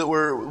those of you that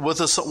were with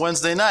us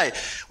Wednesday night.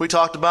 We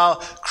talked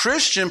about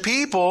Christian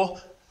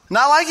people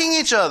not liking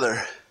each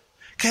other.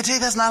 Can I tell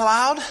you that's not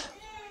allowed?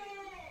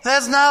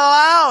 That's not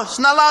allowed. It's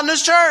not allowed in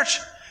this church.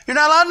 You're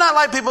not allowed to not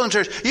like people in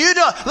church.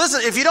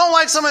 Listen, if you don't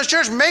like someone in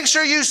church, make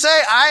sure you say,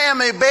 I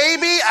am a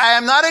baby, I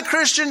am not a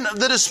Christian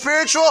that is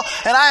spiritual,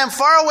 and I am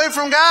far away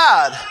from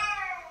God.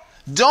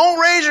 Don't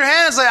raise your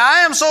hand and say,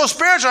 I am so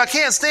spiritual, I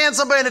can't stand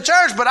somebody in the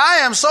church, but I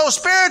am so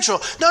spiritual.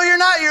 No, you're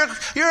not.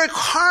 You're a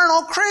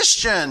carnal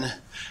Christian.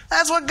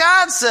 That's what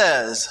God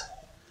says.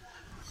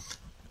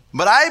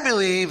 But I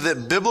believe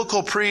that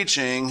biblical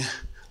preaching,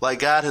 like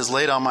God has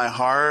laid on my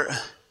heart,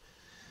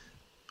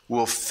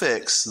 will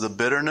fix the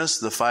bitterness,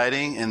 the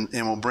fighting,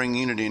 and will bring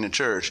unity in the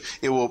church.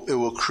 It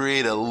will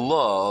create a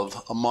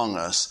love among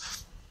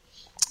us.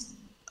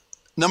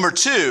 Number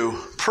 2,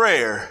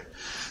 prayer.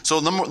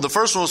 So the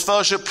first one was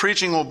fellowship.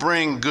 Preaching will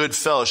bring good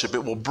fellowship.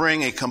 It will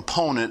bring a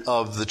component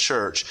of the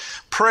church.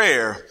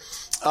 Prayer.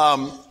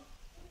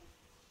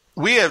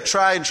 We have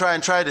tried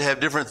to have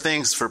different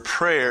things for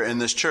prayer in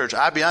this church.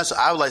 I'll be honest,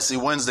 I would like to see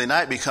Wednesday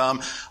night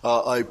become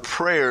a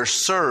prayer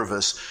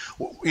service.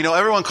 You know,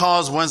 everyone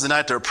calls Wednesday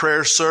night their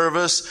prayer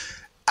service.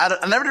 I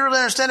never did really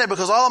understand that,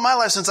 because all my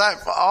life since I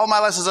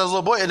was a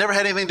little boy, it never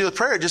had anything to do with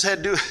prayer. It just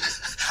had to do,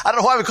 I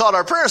don't know why we call it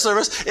our prayer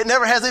service. It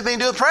never has anything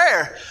to do with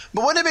prayer.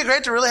 But wouldn't it be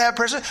great to really have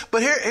prayer service?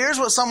 But here's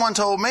what someone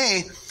told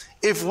me.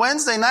 If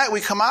Wednesday night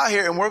we come out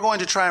here and we're going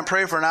to try and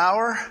pray for an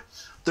hour,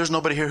 there's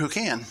nobody here who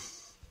can.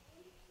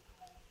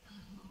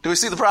 Do we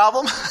see the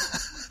problem?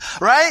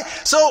 Right?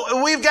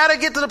 So we've got to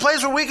get to the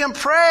place where we can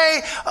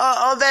pray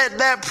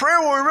that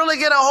prayer where we really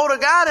get a hold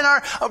of God.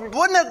 And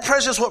wasn't it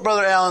precious what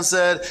Brother Allen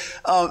said?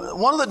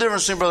 One of the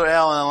differences between Brother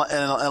Allen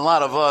and a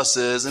lot of us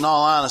is, in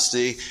all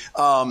honesty,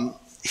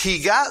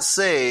 he got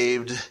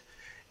saved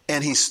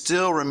and he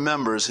still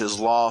remembers his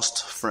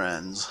lost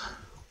friends.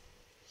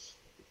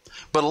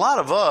 But a lot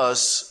of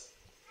us,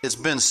 it's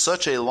been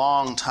such a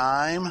long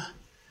time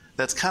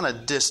that's kind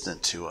of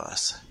distant to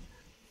us.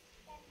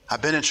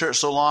 I've been in church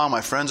so long,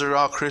 my friends are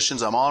all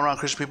Christians, I'm all around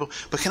Christian people.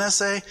 But can I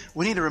say,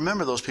 we need to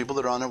remember those people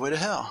that are on their way to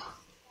hell.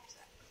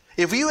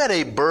 If you had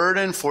a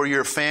burden for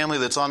your family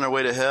that's on their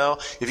way to hell,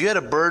 if you had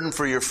a burden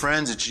for your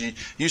friends that you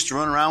used to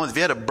run around with, if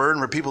you had a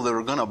burden for people that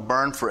were going to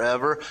burn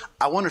forever,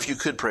 I wonder if you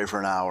could pray for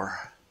an hour.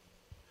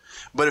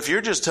 But if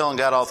you're just telling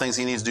God all things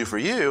He needs to do for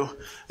you,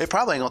 it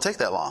probably ain't going to take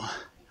that long.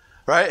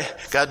 Right?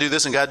 God do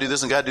this and God do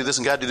this and God do this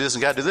and God do this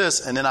and God do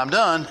this, and then I'm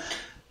done.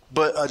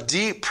 But a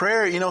deep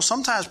prayer, you know,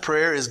 sometimes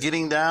prayer is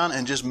getting down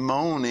and just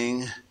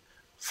moaning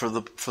for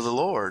the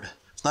Lord.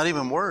 It's not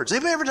even words.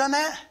 Anybody ever done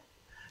that?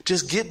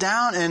 Just get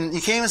down, and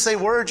you can't even say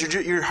words.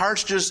 Your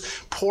heart's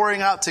just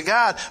pouring out to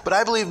God. But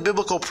I believe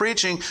biblical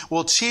preaching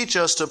will teach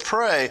us to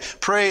pray.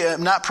 Pray,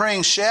 not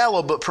praying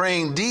shallow, but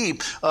praying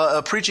deep.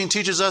 Preaching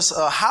teaches us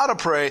how to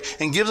pray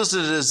and gives us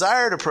the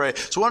desire to pray.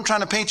 So what I'm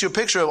trying to paint you a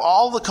picture of,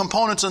 all the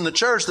components in the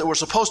church that we're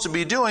supposed to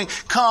be doing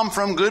come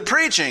from good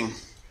preaching.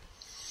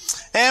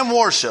 And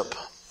worship.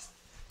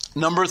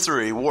 Number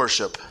 3,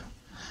 worship.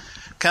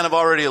 Kind of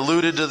already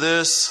alluded to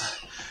this.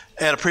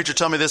 I had a preacher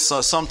tell me this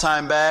some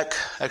time back,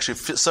 actually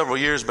several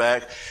years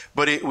back,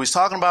 but he was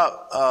talking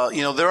about,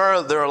 there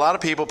are a lot of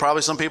people,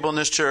 probably some people in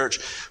this church,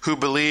 who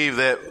believe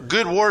that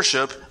good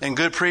worship and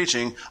good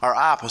preaching are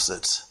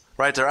opposites,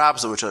 right? They're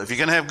opposite of each other. If you're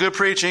going to have good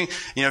preaching,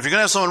 if you're going to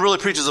have someone who really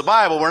preaches the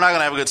Bible, we're not going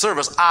to have a good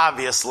service,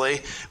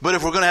 obviously. But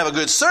if we're going to have a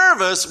good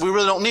service, we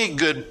really don't need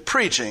good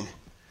preaching.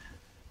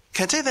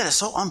 Can I tell you that is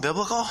so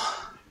unbiblical?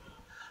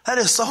 That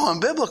is so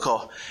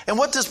unbiblical. And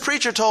what this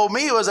preacher told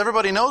me was,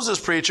 everybody knows this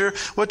preacher,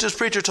 what this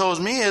preacher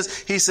told me is,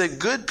 he said,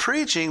 good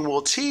preaching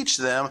will teach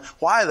them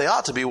why they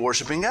ought to be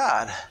worshiping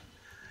God.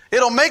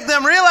 It'll make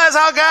them realize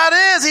how God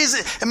is.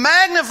 It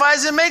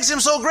magnifies him, makes him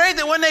so great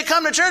that when they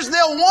come to church,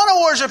 they'll want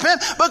to worship him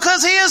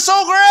because he is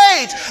so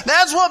great.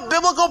 That's what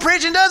biblical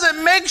preaching does.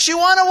 It makes you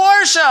want to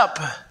worship.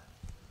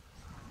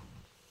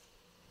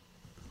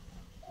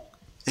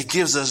 It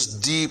gives us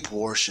deep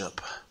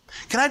worship.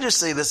 Can I just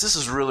say this? This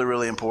is really,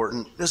 really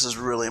important. This is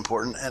really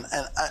important. And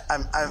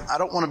I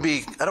don't want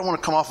to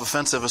come off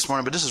offensive this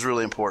morning, but this is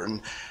really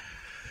important.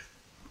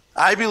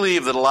 I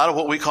believe that a lot of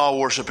what we call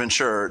worship in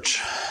church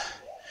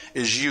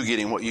is you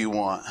getting what you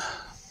want.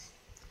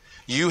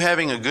 You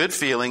having a good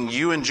feeling,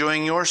 you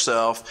enjoying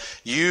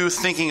yourself, you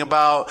thinking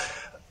about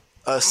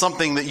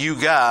something that you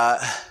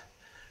got.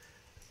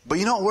 But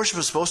you know what worship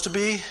is supposed to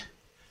be?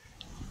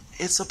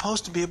 It's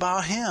supposed to be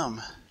about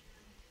him.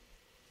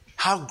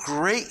 How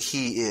great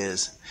he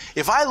is.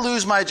 If I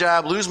lose my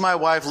job, lose my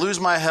wife, lose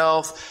my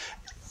health,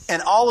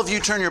 and all of you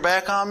turn your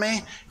back on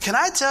me, can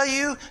I tell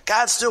you,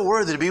 God's still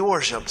worthy to be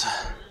worshiped.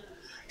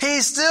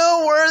 He's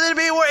still worthy to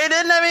be worshipped. It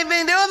doesn't have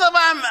anything to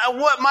do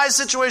with what my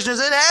situation is.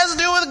 It has to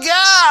do with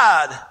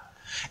God.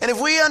 And if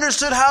we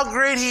understood how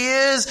great he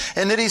is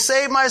and that he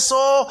saved my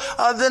soul,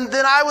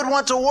 then I would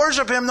want to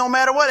worship him no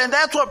matter what. And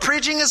that's what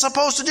preaching is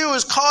supposed to do,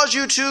 is cause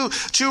you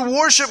to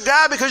worship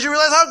God because you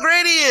realize how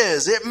great he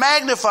is. It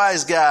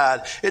magnifies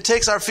God. It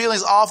takes our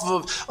feelings off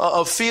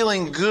of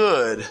feeling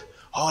good.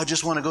 Oh, I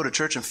just want to go to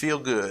church and feel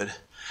good.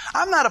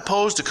 I'm not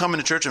opposed to coming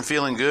to church and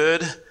feeling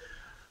good.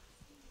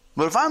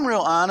 But if I'm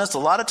real honest, a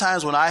lot of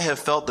times when I have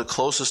felt the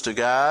closest to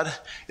God,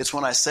 it's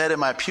when I sat in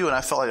my pew and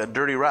I felt like a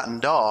dirty, rotten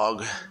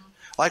dog.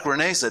 Like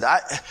Renee said,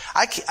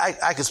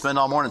 I could spend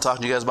all morning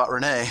talking to you guys about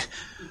Renee.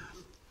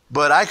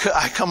 But I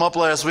come up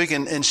last week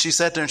and she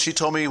sat there and she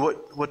told me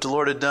what the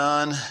Lord had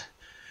done.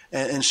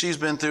 And she's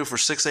been through for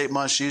 6-8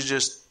 months. She's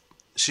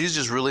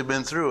just really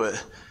been through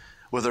it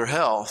with her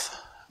health.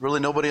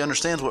 Really nobody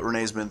understands what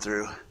Renee's been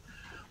through.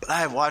 But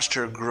I have watched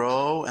her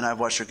grow and I've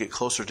watched her get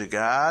closer to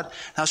God.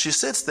 Now she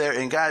sits there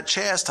and God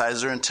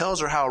chastises her and tells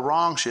her how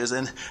wrong she is.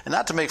 And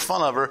not to make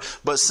fun of her,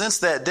 but since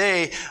that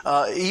day,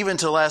 even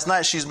to last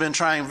night, she's been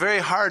trying very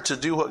hard to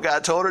do what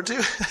God told her to.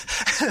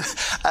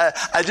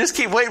 I just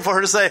keep waiting for her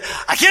to say,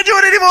 I can't do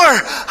it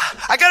anymore.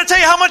 I got to tell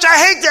you how much I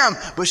hate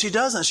them. But she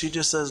doesn't. She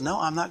just says, no,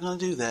 I'm not going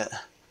to do that.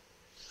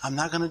 I'm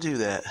not going to do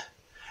that.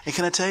 And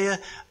can I tell you,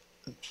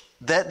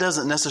 that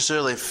doesn't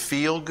necessarily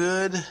feel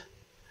good.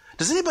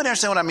 Does anybody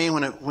understand what I mean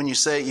when you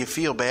say you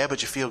feel bad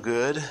but you feel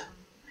good?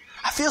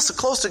 I feel so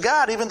close to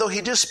God even though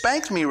he just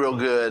spanked me real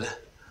good.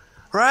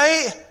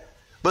 Right?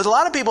 But a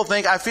lot of people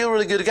think I feel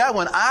really good to God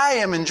when I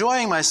am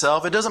enjoying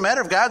myself. It doesn't matter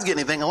if God's getting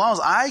anything as long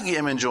as I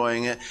am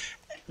enjoying it.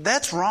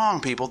 That's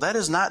wrong, people. That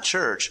is not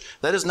church.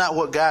 That is not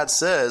what God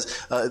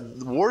says.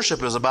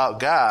 Worship is about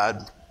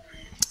God.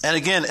 And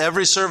again,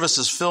 every service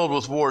is filled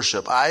with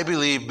worship. I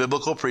believe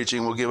biblical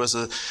preaching will give us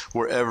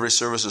where every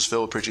service is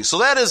filled with preaching. So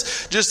that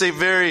is just a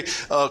very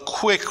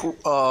quick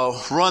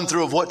run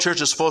through of what church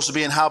is supposed to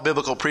be and how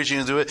biblical preaching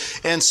is doing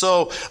it. And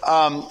so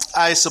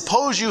I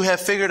suppose you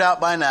have figured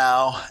out by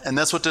now, and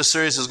that's what this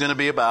series is going to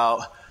be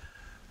about,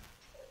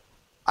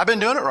 I've been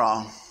doing it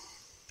wrong.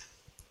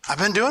 I've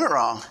been doing it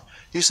wrong.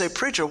 You say,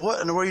 preacher, what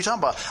in the world are you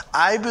talking about?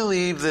 I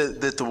believe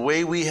that the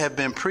way we have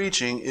been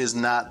preaching is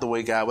not the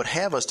way God would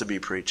have us to be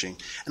preaching.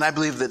 And I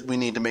believe that we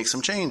need to make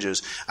some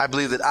changes. I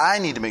believe that I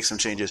need to make some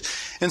changes.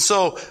 And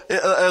so,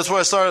 that's why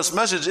I started this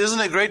message. Isn't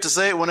it great to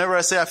say, whenever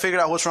I say I figured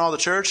out what's wrong with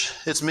the church,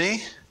 it's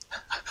me?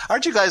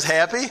 Aren't you guys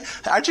happy?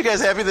 Aren't you guys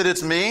happy that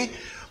it's me?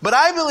 But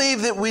I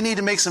believe that we need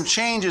to make some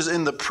changes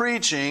in the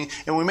preaching,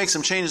 and when we make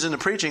some changes in the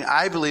preaching,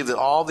 I believe that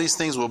all these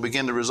things will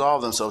begin to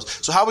resolve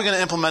themselves. So how are we going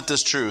to implement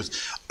this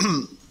truth?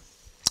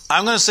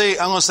 I'm going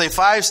to say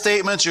 5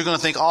 statements. You're going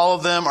to think all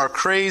of them are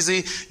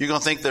crazy. You're going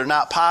to think they're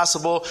not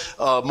possible.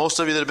 Most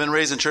of you that have been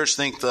raised in church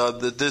think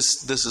that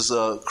this is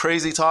a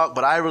crazy talk,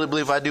 but I really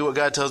believe if I do what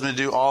God tells me to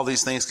do, all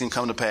these things can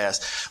come to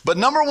pass. But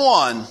number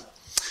 1,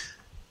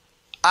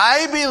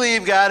 I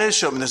believe God has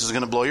shown me, this is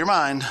going to blow your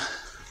mind.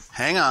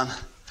 Hang on.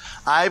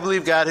 I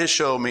believe God has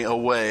shown me a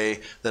way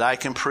that I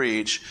can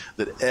preach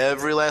that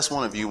every last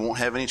one of you won't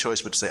have any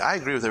choice but to say, I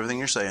agree with everything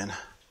you're saying.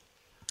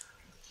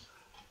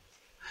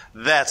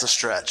 That's a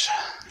stretch.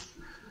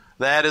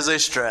 That is a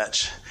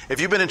stretch. If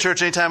you've been in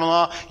church any time in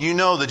law, you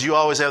know that you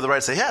always have the right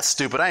to say, yeah, that's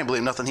stupid. I ain't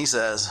believe nothing he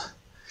says.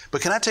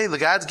 But can I tell you, that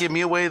God's given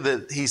me a way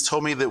that he's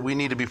told me that we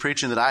need to be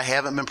preaching that I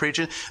haven't been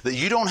preaching, that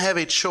you don't have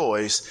a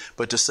choice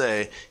but to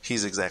say,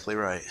 he's exactly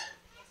right.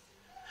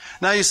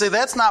 Now you say,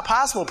 that's not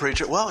possible,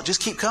 preacher. Well,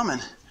 just keep coming.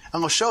 I'm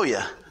going to show you.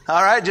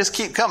 All right, just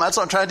keep coming. That's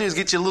what I'm trying to do, is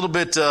get you a little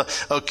bit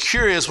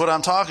curious what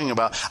I'm talking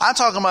about. I'm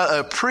talking about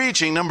a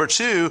preaching, number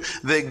 2,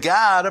 that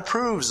God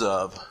approves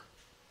of.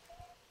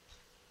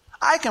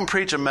 I can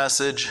preach a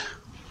message.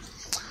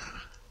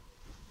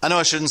 I know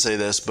I shouldn't say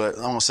this, but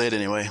I'm going to say it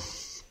anyway.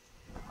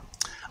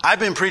 I've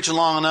been preaching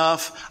long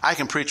enough. I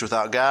can preach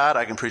without God.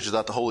 I can preach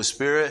without the Holy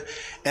Spirit.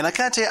 And I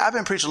can't tell you, I've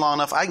been preaching long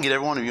enough, I can get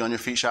every one of you on your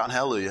feet shouting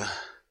hallelujah.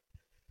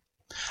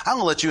 I'm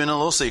going to let you in a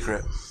little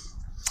secret.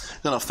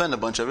 I'm going to offend a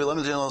bunch of you. Let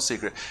me tell you a little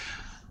secret.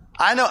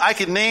 I know I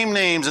could name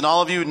names, and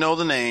all of you would know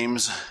the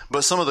names,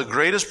 but some of the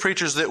greatest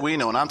preachers that we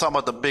know, and I'm talking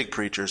about the big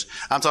preachers,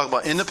 I'm talking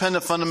about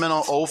independent,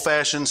 fundamental,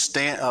 old-fashioned,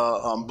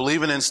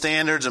 believing in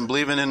standards and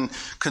believing in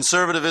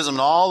conservatism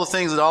and all the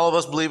things that all of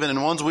us believe in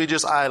and ones we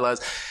just idolize.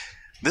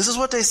 This is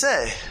what they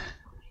say.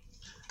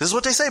 This is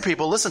what they say,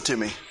 people. Listen to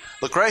me.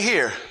 Look right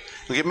here.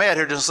 You'll get mad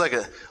here just a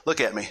second.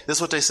 Look at me. This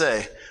is what they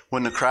say.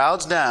 When the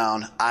crowd's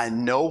down, I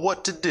know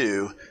what to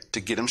do to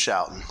get them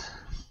shouting.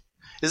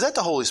 Is that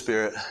the Holy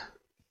Spirit?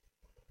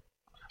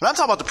 But I'm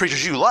talking about the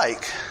preachers you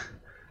like.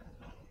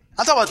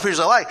 I'm talking about the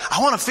preachers I like.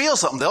 I want to feel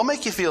something. They'll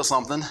make you feel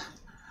something.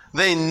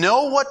 They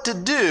know what to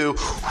do.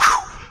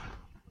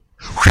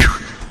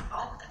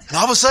 And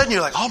all of a sudden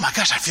you're like, oh my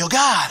gosh, I feel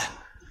God.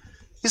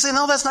 You say,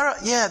 no, that's not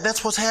right. Yeah,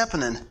 that's what's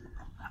happening.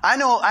 I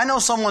know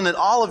someone that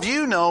all of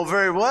you know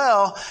very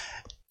well,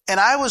 and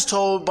I was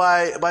told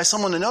by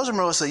someone that knows him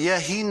really, say, yeah,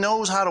 he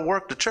knows how to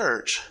work the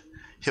church.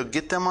 He'll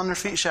get them on their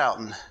feet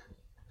shouting.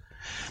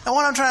 And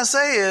what I'm trying to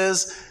say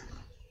is,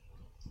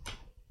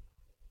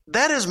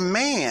 that is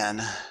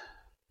man.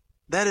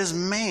 That is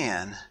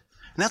man.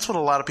 And that's what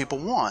a lot of people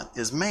want,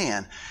 is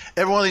man.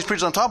 Every one of these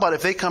preachers I'm talking about,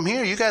 if they come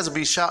here, you guys will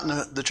be shouting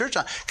the church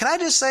on. Can I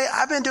just say,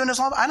 I've been doing this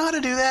long. I know how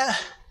to do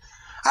that.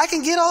 I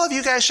can get all of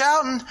you guys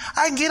shouting.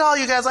 I can get all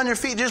you guys on your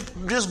feet.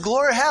 Just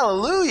glory,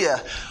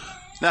 hallelujah.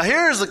 Now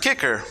here's the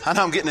kicker. I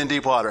know I'm getting in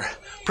deep water.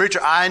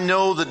 Preacher, I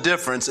know the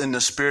difference in the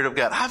Spirit of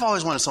God. I've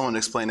always wanted someone to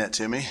explain that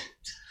to me.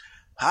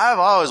 I've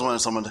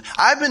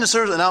been to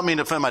service, and I don't mean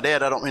to offend my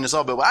dad, I don't mean this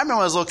all, but I remember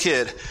when I was a little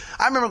kid,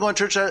 I remember going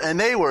to church, and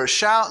they were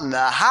shouting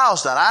the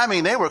house down. I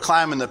mean, they were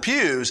climbing the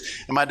pews,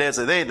 and my dad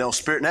said, they had no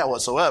spirit in that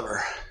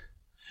whatsoever.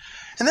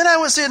 And then I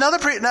would see another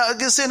one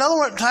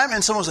time,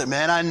 and someone would say,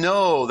 man, I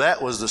know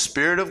that was the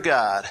Spirit of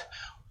God.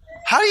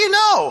 How do you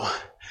know?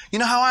 You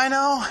know how I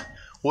know?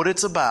 What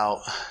it's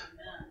about.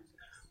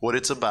 What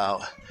it's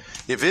about.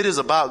 If it is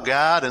about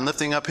God and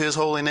lifting up His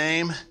holy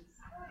name,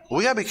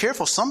 we got to be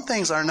careful. Some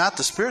things are not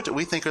the Spirit that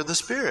we think are the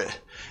Spirit.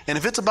 And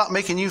if it's about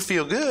making you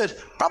feel good,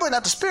 probably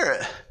not the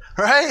Spirit.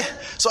 Right?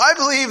 So I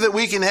believe that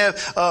we can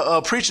have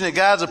a preaching that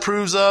God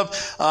approves of.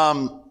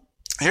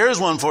 Here's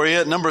one for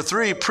you. Number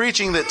 3,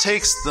 preaching that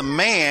takes the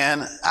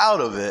man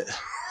out of it.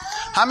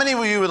 How many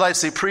of you would like to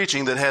see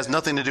preaching that has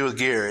nothing to do with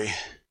Gary?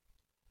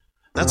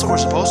 That's what we're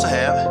supposed to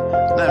have.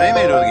 Not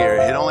anything to do with Gary.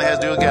 It only has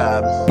to do with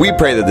God. We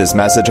pray that this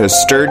message has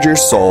stirred your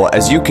soul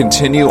as you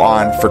continue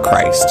on for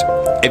Christ.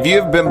 If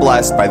you have been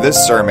blessed by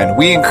this sermon,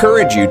 we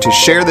encourage you to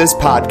share this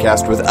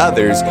podcast with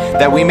others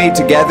that we may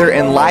together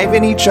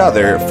enliven each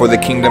other for the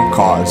kingdom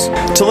cause.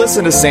 To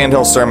listen to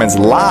Sandhill sermons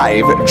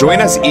live,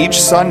 join us each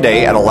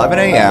Sunday at 11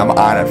 a.m.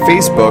 on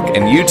Facebook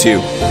and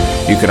YouTube.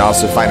 You can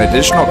also find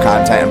additional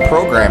content and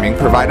programming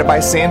provided by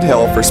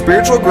Sandhill for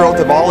spiritual growth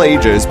of all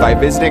ages by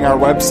visiting our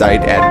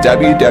website at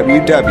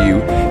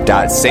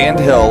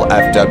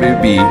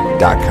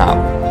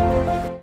www.sandhillfwb.com.